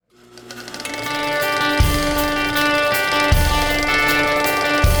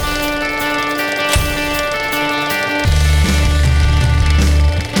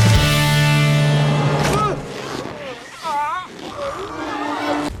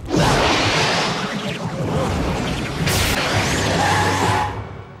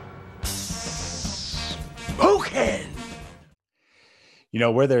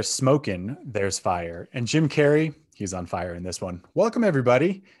Where there's smokin', there's fire. And Jim Carrey, he's on fire in this one. Welcome,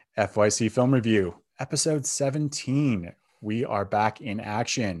 everybody. FYC Film Review, episode 17. We are back in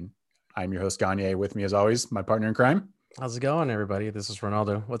action. I'm your host, Gagne. With me, as always, my partner in crime. How's it going, everybody? This is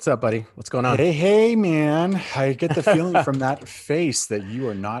Rinaldo. What's up, buddy? What's going on? Hey, man. I get the feeling from that face that you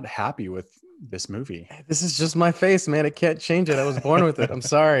are not happy with this movie. This is just my face, man. I can't change it. I was born with it. I'm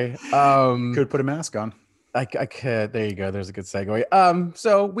sorry. Could put a mask on. I could. There you go. There's a good segue.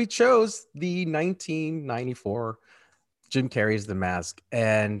 So we chose the 1994 Jim Carrey's The Mask,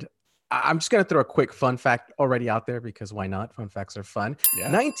 and I'm just gonna throw a quick fun fact already out there because why not? Fun facts are fun. Yeah.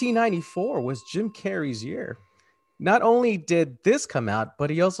 1994 was Jim Carrey's year. Not only did this come out, but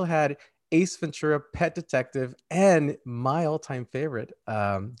he also had Ace Ventura, Pet Detective, and my all-time favorite,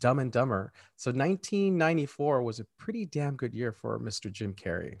 Dumb and Dumber. So 1994 was a pretty damn good year for Mr. Jim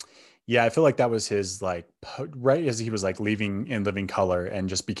Carrey. Yeah, I feel like that was his, right as he was leaving In Living Color and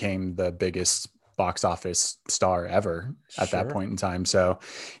just became the biggest box office star ever at that point in time. So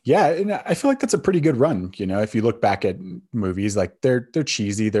yeah, and I feel like that's a pretty good run. If you look back at movies, they're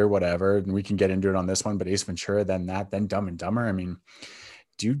cheesy, they're whatever, and we can get into it on this one, but Ace Ventura, then Dumb and Dumber. I mean,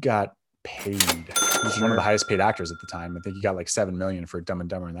 dude got paid. He's one of the highest paid actors at the time. I think he got $7 million for Dumb and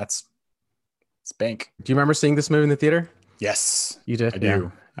Dumber, and it's bank. Do you remember seeing this movie in the theater? Yes, you did. I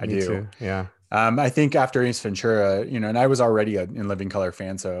do. I do. Too. Yeah. I think after Ace Ventura, and I was already an In Living Color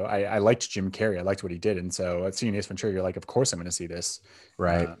fan, so I liked Jim Carrey. I liked what he did, and so seeing Ace Ventura, you're like, of course I'm going to see this.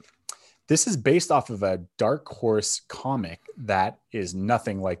 Right. This is based off of a Dark Horse comic that is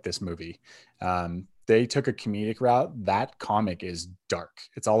nothing like this movie. They took a comedic route. That comic is dark.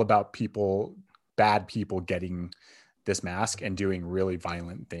 It's all about bad people getting this mask and doing really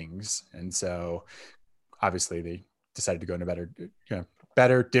violent things. And so obviously they decided to go in a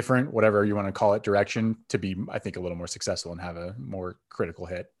better, different, whatever you want to call it, direction to be, I think, a little more successful and have a more critical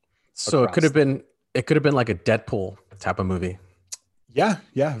hit. So it could have been like a Deadpool type of movie. Yeah,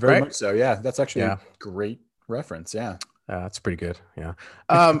 very much so. Yeah, that's actually a great reference. Yeah. That's pretty good. Yeah.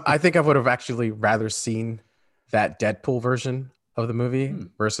 I think I would have actually rather seen that Deadpool version of the movie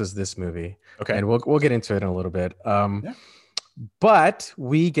versus this movie. Okay. And we'll get into it in a little bit. But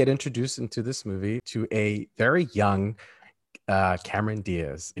we get introduced into this movie to a very young Cameron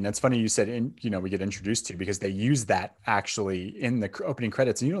Diaz. And that's funny you said, we get introduced to, because they use that actually in the opening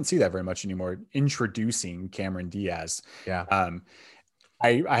credits, and you don't see that very much anymore, introducing Cameron Diaz. Yeah.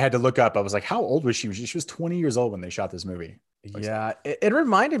 I had to look up. I was like, how old was she? She was 20 years old when they shot this movie. Yeah. It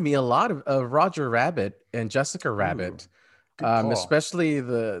reminded me a lot of Roger Rabbit and Jessica Rabbit. Especially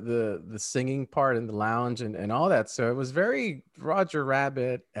the singing part in the lounge and all that. So it was very Roger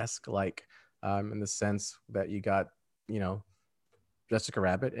Rabbit-esque, in the sense that you got, Jessica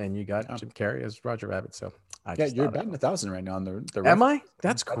Rabbit and you got Jim Carrey as Roger Rabbit. So you're batting 1,000 right now on the Am I?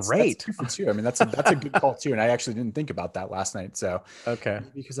 That's great. That's 2 for 2. I mean, that's a good call too. And I actually didn't think about that last night. So okay,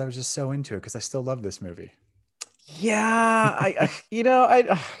 because I was just so into it, because I still love this movie. Yeah,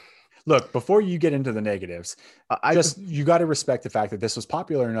 Look, before you get into the negatives, you got to respect the fact that this was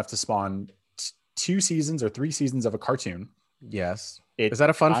popular enough to spawn 2 seasons or 3 seasons of a cartoon. Yes. Is that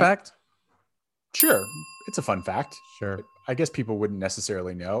a fun fact? Sure. It's a fun fact. Sure. I guess people wouldn't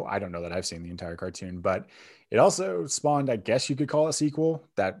necessarily know. I don't know that I've seen the entire cartoon, but it also spawned, I guess you could call it a sequel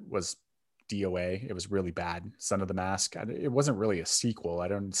that was DOA. It was really bad. Son of the Mask. It wasn't really a sequel.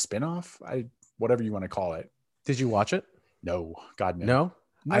 Spin-off. Whatever you want to call it. Did you watch it? No. God, no. No?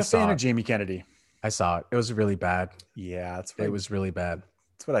 I'm not a fan of Jamie Kennedy. I saw it. It was really bad. Yeah, it was really bad.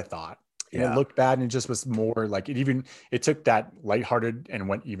 That's what I thought. And Yeah. It looked bad, and it just was more it took that lighthearted and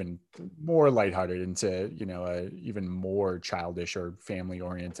went even more lighthearted into, a even more childish or family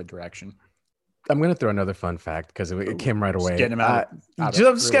oriented direction. I'm going to throw another fun fact because it came right away. Get him out. I'm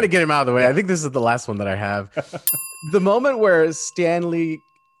just going to get him out of the way. I think this is the last one that I have. The moment where Stanley,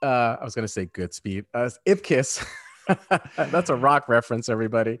 I was going to say Goodspeed, Ipkiss, that's a rock reference,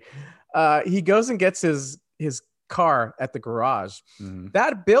 everybody. He goes and gets his car at the garage.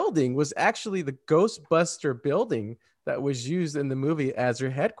 That building was actually the Ghostbuster building that was used in the movie as your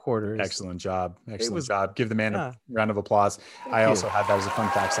headquarters. Excellent job. Job. Give the man a round of applause. I also had that as a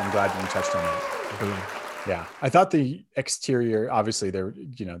fun fact, so I'm glad you touched on that. Boom. Yeah. I thought the exterior, obviously the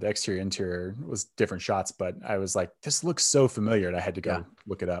exterior interior was different shots, but I was like, this looks so familiar, and I had to go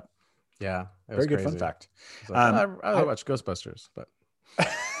look it up. Yeah. Very good fun fact. I watch Ghostbusters, but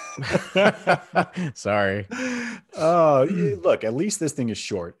sorry. Oh, look, at least this thing is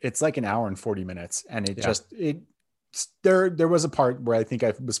short. It's like an hour and 40 minutes. And there was a part where I think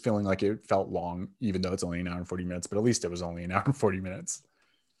I was feeling like it felt long, even though it's only an hour and 40 minutes, but at least it was only an hour and 40 minutes.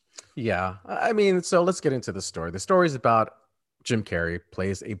 Yeah. I mean, so let's get into the story. The story is about Jim Carrey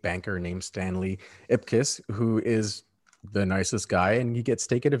plays a banker named Stanley Ipkiss, who is the nicest guy, and he gets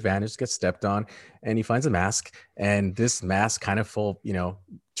taken advantage, gets stepped on, and he finds a mask, and this mask kind of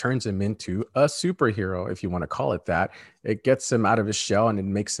turns him into a superhero, if you want to call it that. It gets him out of his shell and it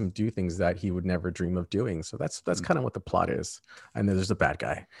makes him do things that he would never dream of doing. So that's kind of what the plot is. And then there's the bad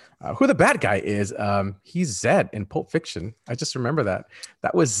guy. Who the bad guy is, he's Zed in Pulp Fiction. I just remember that.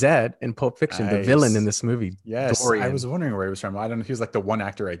 That was Zed in Pulp Fiction, the villain in this movie. Yes, Dorian. I was wondering where he was from. I don't know if he was like the one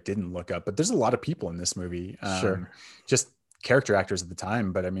actor I didn't look up, but there's a lot of people in this movie. Sure. Just character actors at the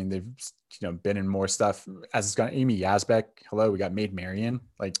time, but I mean, they've been in more stuff as it's got Amy Yazbek. Hello, we got Maid Marian.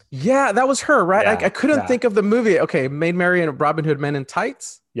 Like, yeah, that was her, right? Yeah, I couldn't think of the movie. Okay, Maid Marian, Robin Hood Men in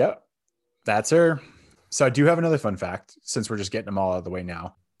Tights. Yep, that's her. So I do have another fun fact, since we're just getting them all out of the way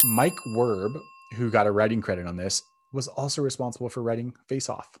now. Mike Werb, who got a writing credit on this, was also responsible for writing Face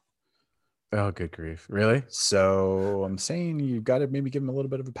Off. Oh, good grief. Really? So I'm saying you've got to maybe give him a little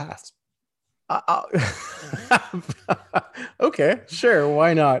bit of a pass. Okay, sure.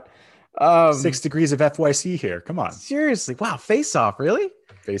 Why not? 6 degrees of FYC here. Come on. Seriously. Wow. Face Off. Really?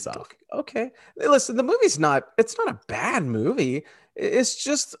 Face Off. Okay. Listen, the movie's it's not a bad movie. It's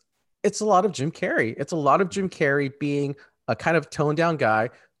a lot of Jim Carrey. It's a lot of Jim Carrey being a kind of toned down guy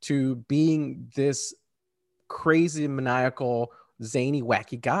to being this crazy, maniacal, zany,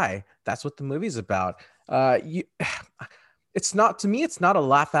 wacky guy. That's what the movie's about. It's not, to me, it's not a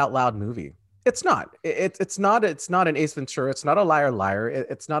laugh out loud movie. It's not. It's not an Ace Ventura. It's not a Liar Liar.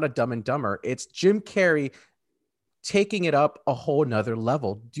 It's not a Dumb and Dumber. It's Jim Carrey taking it up a whole nother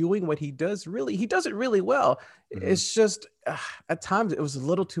level, doing what he does. Really, he does it really well. Mm-hmm. It's just at times it was a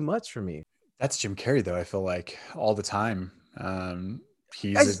little too much for me. That's Jim Carrey, though. I feel like all the time.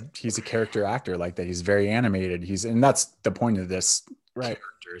 He's a character actor like that. He's very animated. And that's the point of this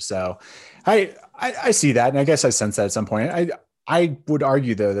character. So I see that, and I guess I sense that at some point. I would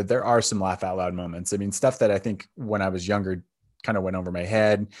argue, though, that there are some laugh out loud moments. I mean, stuff that I think when I was younger kind of went over my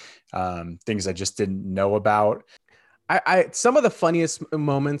head, things I just didn't know about. Some of the funniest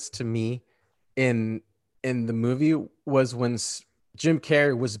moments to me in the movie was when Jim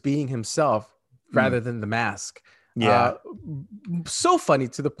Carrey was being himself rather than the mask. Yeah. So funny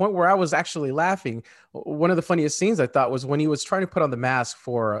to the point where I was actually laughing. One of the funniest scenes I thought was when he was trying to put on the mask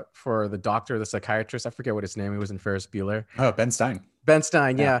for the doctor, the psychiatrist. I forget what his name. He was in Ferris Bueller. Oh, Ben Stein. Ben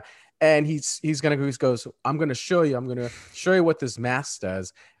Stein. Yeah. And he goes, I'm going to show you what this mask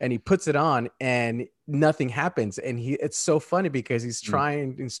does. And he puts it on and nothing happens. And it's so funny because he's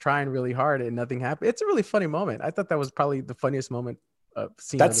trying really hard and nothing happens. It's a really funny moment. I thought that was probably the funniest moment.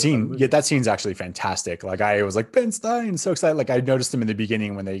 That scene's actually fantastic. Like, I was like, Ben Stein, so excited. Like, I noticed him in the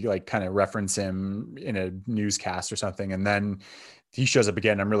beginning when they like kind of reference him in a newscast or something, and then he shows up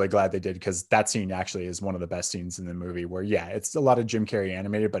again. I'm really glad they did, because that scene actually is one of the best scenes in the movie, where it's a lot of Jim Carrey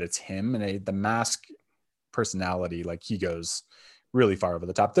animated, but it's him and the mask personality. Like, he goes really far over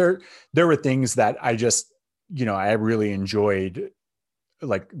the top. There were things that I just, I really enjoyed,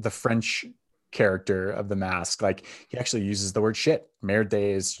 like the French character of the mask. Like, he actually uses the word shit.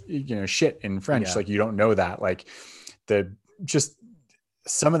 Merde is shit in French. Yeah. Like, you don't know that. Like,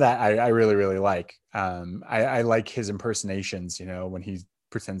 some of that I really, really like. I like his impersonations, when he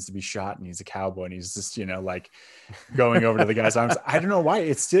pretends to be shot and he's a cowboy and he's just like going over to the guy's arms. I don't know why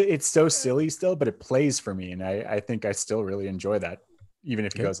it's so silly still, but it plays for me, and I think I still really enjoy that, even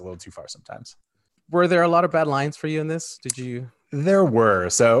if it goes a little too far sometimes. Were there a lot of bad lines for you in this? There were.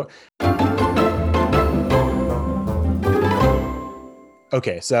 So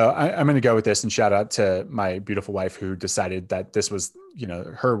okay, so I'm going to go with this, and shout out to my beautiful wife who decided that this was,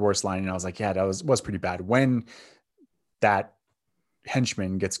 her worst line. And I was like, yeah, that was pretty bad. When that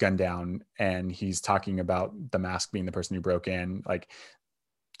henchman gets gunned down and he's talking about the mask being the person who broke in, like,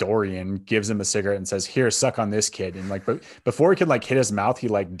 Dorian gives him a cigarette and says, here, suck on this, kid. And like, but before he could like hit his mouth, he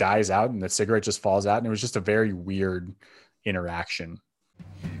like dies out and the cigarette just falls out. And it was just a very weird interaction.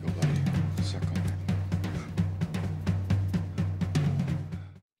 Here you go, buddy. Suck on it.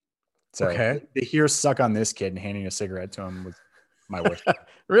 So the here, suck on this, kid, and handing a cigarette to him was my worst.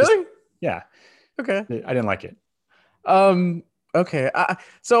 Really? Yeah. Okay. I didn't like it. Okay.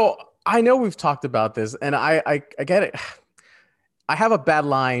 So I know we've talked about this, and I get it. I have a bad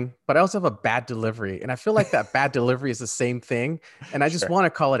line, but I also have a bad delivery. And I feel like that bad delivery is the same thing. And I just want to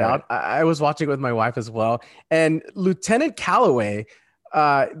call it out. I was watching it with my wife as well. And Lieutenant Calloway,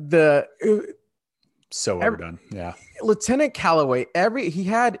 so overdone. Yeah. Lieutenant Calloway, he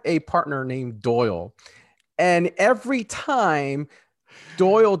had a partner named Doyle. And every time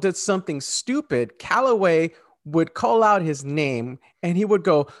Doyle did something stupid, Calloway would call out his name and he would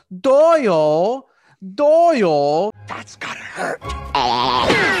go, Doyle. Doyle. That's gotta hurt.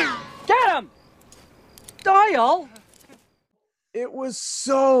 Get him! Doyle! It was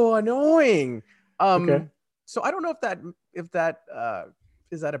so annoying. Okay. So I don't know if that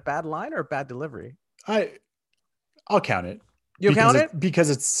is that a bad line or a bad delivery. I'll count it. You count it? Because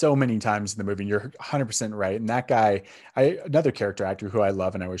it's so many times in the movie. And you're 100% right. And that guy, another character actor who I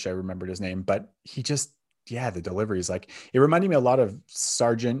love, and I wish I remembered his name, but he just, the delivery is like, it reminded me a lot of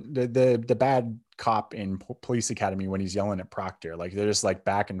Sergeant, the bad cop in Police Academy when he's yelling at Proctor. Like they're just like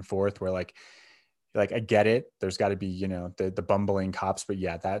back and forth where like I get it. There's got to be, the bumbling cops, but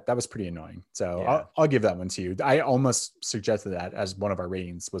that was pretty annoying. So I'll give that one to you. I almost suggested that as one of our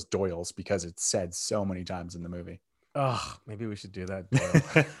ratings was Doyle's because it's said so many times in the movie. Oh, maybe we should do that.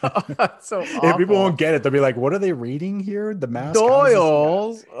 Doyle. So if people won't get it, they'll be like, "What are they reading here? The mask."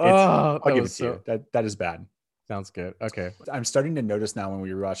 Doyle's. I'll give it to you. That is bad. Sounds good. Okay. I'm starting to notice now when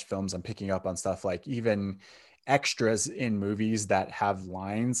we watch films, I'm picking up on stuff like even extras in movies that have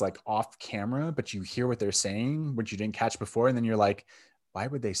lines like off camera, but you hear what they're saying, which you didn't catch before, and then you're like, "Why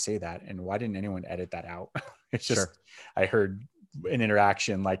would they say that? And why didn't anyone edit that out?" It's just I heard an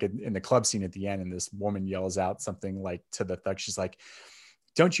interaction like in the club scene at the end, and this woman yells out something like to the thug. She's like,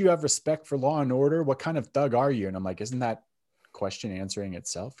 "Don't you have respect for law and order? What kind of thug are you?" And I'm like, isn't that question answering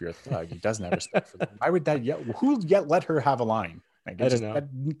itself? You're a thug. He doesn't have respect for them. Why would that let her have a line? Like, I don't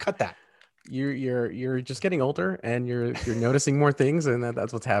know. Cut that. You're just getting older and you're noticing more things, and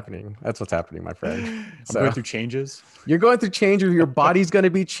that's what's happening. That's what's happening, my friend. I'm going through changes. You're going through changes. Your body's going to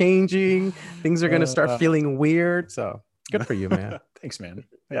be changing. Things are going to start feeling weird. So good for you, man. Thanks, man.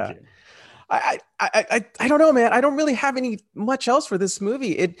 Thank you. I don't know, man. I don't really have much else for this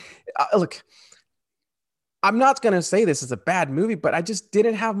movie. Look, I'm not going to say this is a bad movie, but I just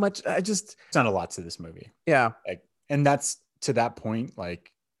didn't have much. It's not a lot to this movie. Yeah. And that's to that point,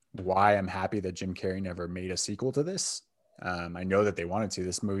 like why I'm happy that Jim Carrey never made a sequel to this. I know that they wanted to.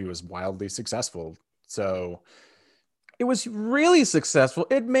 This movie was wildly successful. So it was really successful.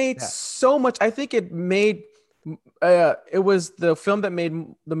 It made so much. I think it made it was the film that made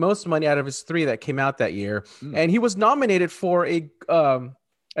the most money out of his three that came out that year. And he was nominated for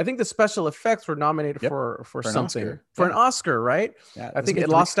I think the special effects were nominated for something for an Oscar, right? Yeah, I think it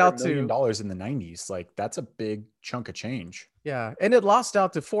lost out to $1 million in the 90s. Like that's a big chunk of change. Yeah, and it lost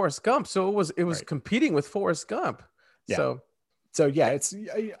out to Forrest Gump, so it was competing with Forrest Gump. Yeah. So yeah,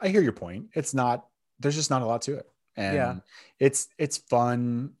 I hear your point. There's just not a lot to it. And it's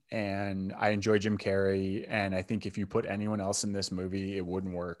fun, and I enjoy Jim Carrey, and I think if you put anyone else in this movie, it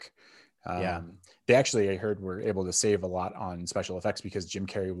wouldn't work. They actually, I heard, were able to save a lot on special effects because Jim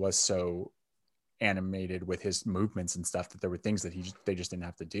Carrey was so animated with his movements and stuff that there were things that they just didn't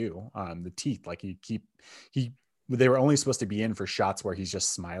have to do. The teeth, like they were only supposed to be in for shots where he's just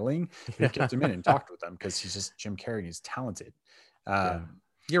smiling. He kept him in and talked with them because he's just Jim Carrey and he's talented.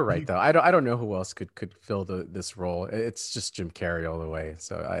 You're right, though. I don't know who else could fill this role. It's just Jim Carrey all the way.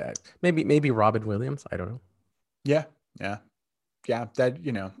 So I maybe Robin Williams. I don't know. Yeah. That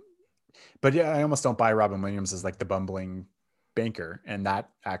but yeah, I almost don't buy Robin Williams as like the bumbling banker, and that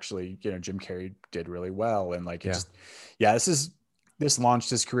actually Jim Carrey did really well, and like this launched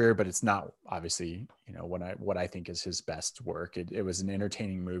his career, but it's not obviously what I think is his best work. It was an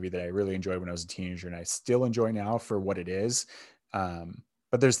entertaining movie that I really enjoyed when I was a teenager, and I still enjoy now for what it is.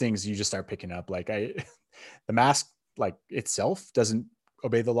 But there's things you just start picking up, like the mask like itself doesn't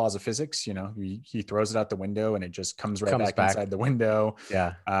obey the laws of physics. He throws it out the window and it just comes back inside the window.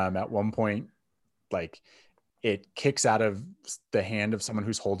 At one point, like it kicks out of the hand of someone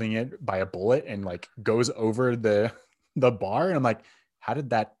who's holding it by a bullet and like goes over the bar, and I'm like, how did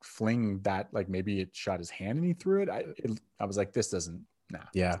that fling that? Like maybe it shot his hand and he threw it. I was like, this doesn't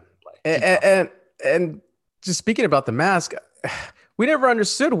and just speaking about the mask, we never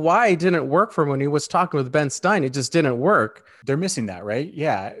understood why it didn't work for him when he was talking with Ben Stein. It just didn't work. They're missing that, right?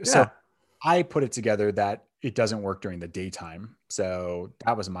 Yeah. So I put it together that it doesn't work during the daytime. So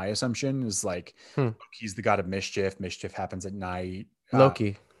that was my assumption, is like, he's the god of mischief. Mischief happens at night.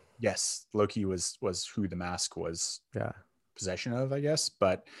 Loki. Yes. Loki was who the mask was possession of, I guess.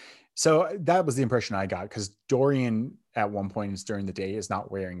 But so that was the impression I got, because Dorian at one point is during the day is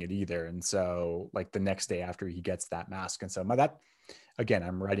not wearing it either. And so like the next day after he gets that mask. And so again,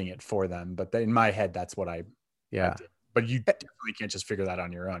 I'm writing it for them, but in my head, that's what I did. But you definitely can't just figure that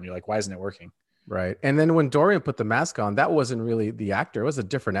on your own. You're like, why isn't it working? Right. And then when Dorian put the mask on, that wasn't really the actor. It was a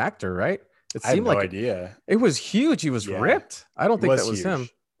different actor, right? It seemed I had no idea. It was huge. He was ripped. I don't think that was him.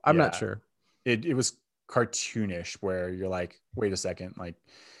 I'm not sure. It was cartoonish, where you're like, wait a second, like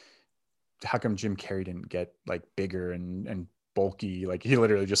how come Jim Carrey didn't get like bigger and bulky, like he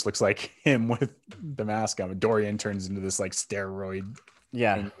literally just looks like him with the mask on. Dorian turns into this like steroid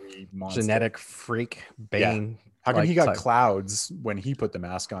angry monster. Genetic freak Bane. How come like, he got type. clouds when he put the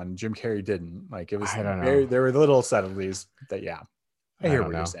mask on? Jim Carrey didn't. Like it was I don't know. There were little subtleties that I hear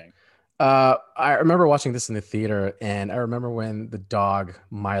what you're saying. I remember watching this in the theater, and I remember when the dog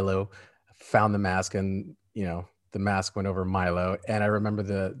Milo found the mask, and the mask went over Milo, and I remember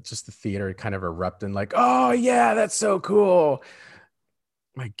the theater kind of erupting, like, "Oh yeah, that's so cool!"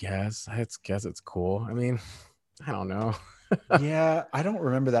 I guess it's cool. I mean, I don't know. Yeah, I don't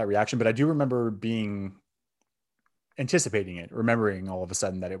remember that reaction, but I do remember anticipating it, remembering all of a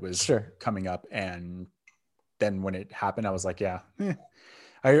sudden that it was coming up, and then when it happened, I was like, yeah.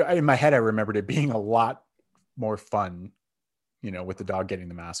 I in my head I remembered it being a lot more fun, with the dog getting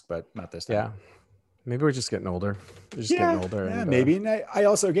the mask, but not this time. Yeah, maybe we're just getting older. We're just getting older. Yeah, maybe. And I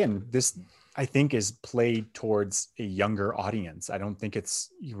also, again, this I think is played towards a younger audience. I don't think it's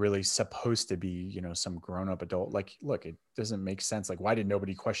really supposed to be, some grown-up adult. Like, look, it doesn't make sense. Like, why did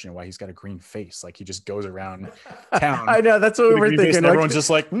nobody question why he's got a green face? Like, he just goes around town. I know, that's what we were thinking. Everyone's just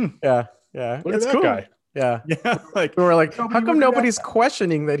like, yeah, look at that cool. guy. Yeah. Like we were like, how come nobody's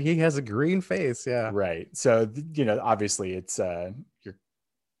questioning that he has a green face? Yeah. Right. So, obviously it's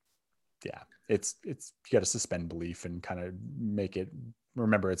it's you got to suspend belief and kind of make it,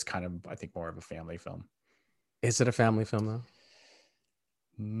 remember, it's kind of, I think, more of a family film. Is it a family film though?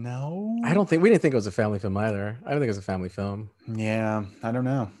 No, we didn't think it was a family film either. I don't think it's a family film. Yeah. I don't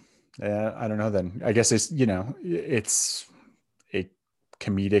know. I don't know then. I guess it's, it's a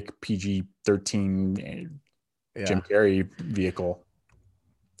comedic PG-13 Jim Carrey vehicle.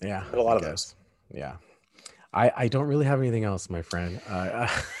 Yeah. A lot of those. Yeah. I don't really have anything else, my friend.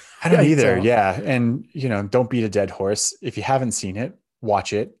 I don't either. Yeah. And, don't beat a dead horse. If you haven't seen it,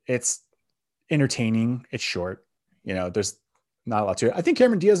 watch it. It's entertaining. It's short. There's not a lot to it. I think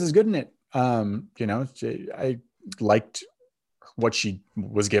Cameron Diaz is good in it. I liked what she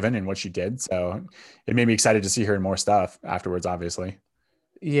was given and what she did. So it made me excited to see her in more stuff afterwards, obviously.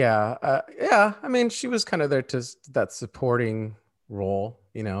 Yeah. I mean, she was kind of there to that supporting role,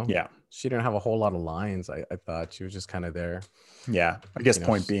 Yeah. She didn't have a whole lot of lines. I thought she was just kind of there. Yeah. I guess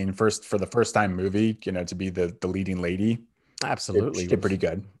point being, for the first time movie, to be the leading lady. Absolutely. She did pretty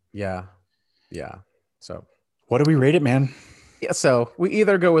good. Yeah. Yeah. So what do we rate it, man? Yeah. So we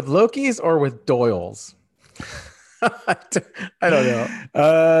either go with Loki's or with Doyle's. I don't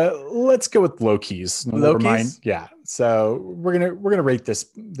know. Let's go with Loki's. Never mind. Loki's? Yeah. So we're gonna rate this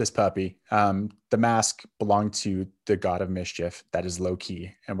puppy. The mask belonged to the god of mischief. That is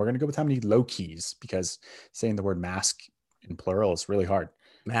Loki, and we're gonna go with how many Lokis, because saying the word mask in plural is really hard.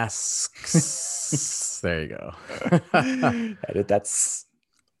 Masks. There you go. Edit. That's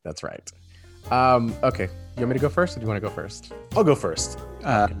right. Okay. You want me to go first, or do you want to go first? I'll go first.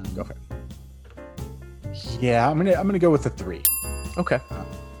 Okay, go ahead. Yeah, I'm gonna go with a 3. Okay.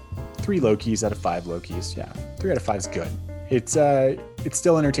 3 Lokis out of 5 Lokis. Yeah, 3 out of 5 is good. It's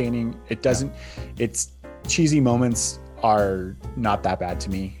still entertaining. It doesn't. Its cheesy moments are not that bad to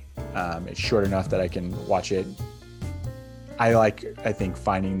me. It's short enough that I can watch it. I think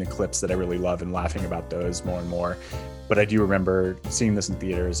finding the clips that I really love and laughing about those more and more. But I do remember seeing this in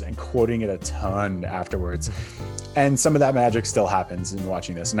theaters and quoting it a ton afterwards. And some of that magic still happens in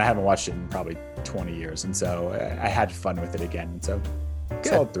watching this. And I haven't watched it in probably 20 years. And so I had fun with it again. And so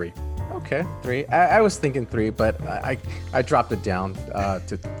solid 3. Okay, 3. I was thinking 3, but I dropped it down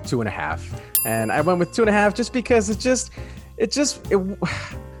to 2.5. And I went with 2.5 just because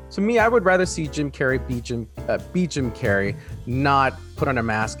to me, I would rather see Jim Carrey be Jim Carrey, not put on a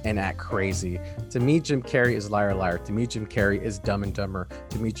mask and act crazy. To me, Jim Carrey is Liar Liar. To me, Jim Carrey is Dumb and Dumber.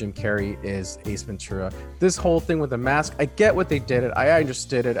 To me, Jim Carrey is Ace Ventura. This whole thing with the mask, I get what they did. I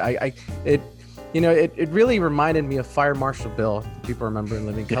understood it. It really reminded me of Fire Marshal Bill. People remember in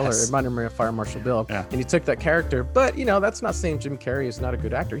Living Color. It reminded me of Fire Marshal Bill. Yeah. And he took that character. But, that's not saying Jim Carrey is not a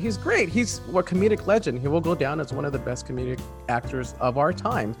good actor. He's great. He's a comedic legend. He will go down as one of the best comedic actors of our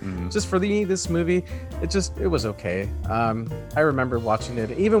time. Mm-hmm. Just for this movie, it was okay. I remember watching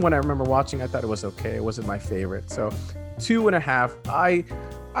it. Even when I remember watching, I thought it was okay. It wasn't my favorite. So 2.5.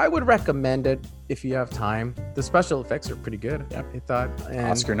 I would recommend it if you have time. The special effects are pretty good. Yep. I thought. And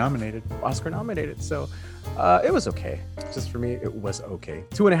Oscar nominated. So it was okay. Just for me, it was okay.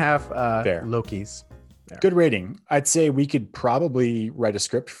 2.5 Fair. Lokis. Yeah. Good rating. I'd say we could probably write a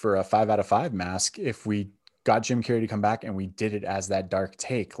script for a 5 out of 5 mask if we got Jim Carrey to come back and we did it as that dark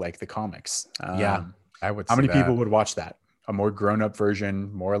take like the comics. Yeah, I would. How many people would watch that? A more grown-up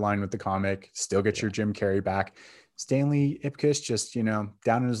version, more aligned with the comic, still get your Jim Carrey back. Stanley Ipkiss just,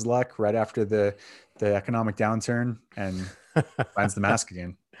 down in his luck right after the economic downturn, and Finds the mask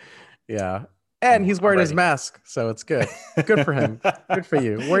again. Yeah. And he's wearing his mask, so it's good. Good for him. Good for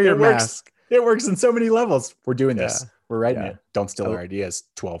you. Wear your mask. It works in so many levels. We're doing this. Yeah. We're writing Yeah. it. Don't steal our ideas.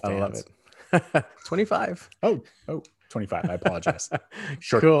 12 fans. I love it. 25. Oh, 25. I apologize.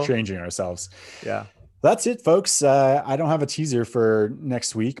 Cool. Changing ourselves. Yeah. That's it, folks. I don't have a teaser for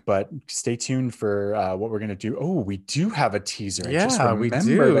next week, but stay tuned for what we're going to do. Oh, we do have a teaser. Yeah, we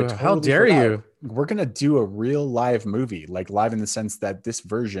do. How dare you? We're going to do a real live movie, like live in the sense that this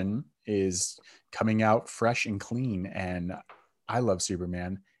version is coming out fresh and clean. And I love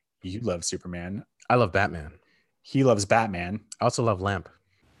Superman. You love Superman. I love Batman. He loves Batman. I also love Lamp.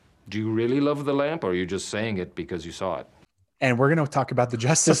 Do you really love the lamp, or are you just saying it because you saw it? And we're going to talk about the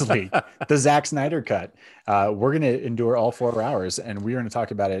Justice League, the Zack Snyder cut. We're going to endure all 4 hours, and we're going to talk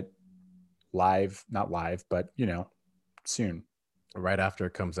about it live, not live, but soon. Right after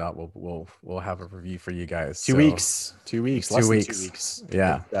it comes out, we'll have a review for you guys. 2 weeks. 2 weeks. Less 2 than weeks. 2 weeks.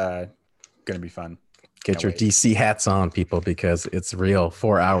 Yeah. Going to be fun. Get your DC hats on, people, because it's real.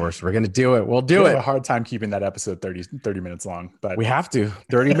 4 hours. We're going to do it. We'll do it. I have a hard time keeping that episode 30 minutes long, but we have to.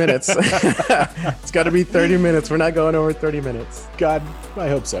 30 minutes. It's got to be 30 minutes. We're not going over 30 minutes. God, I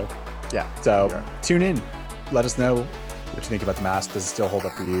hope so. Yeah. So tune in. Let us know what you think about The Mask. Does it still hold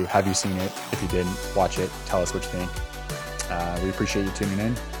up for you? Have you seen it? If you didn't, watch it. Tell us what you think. We appreciate you tuning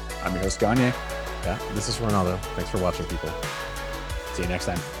in. I'm your host, Gagne. Yeah. This is Rinaldo. Thanks for watching, people. See you next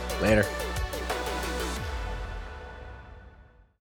time. Later.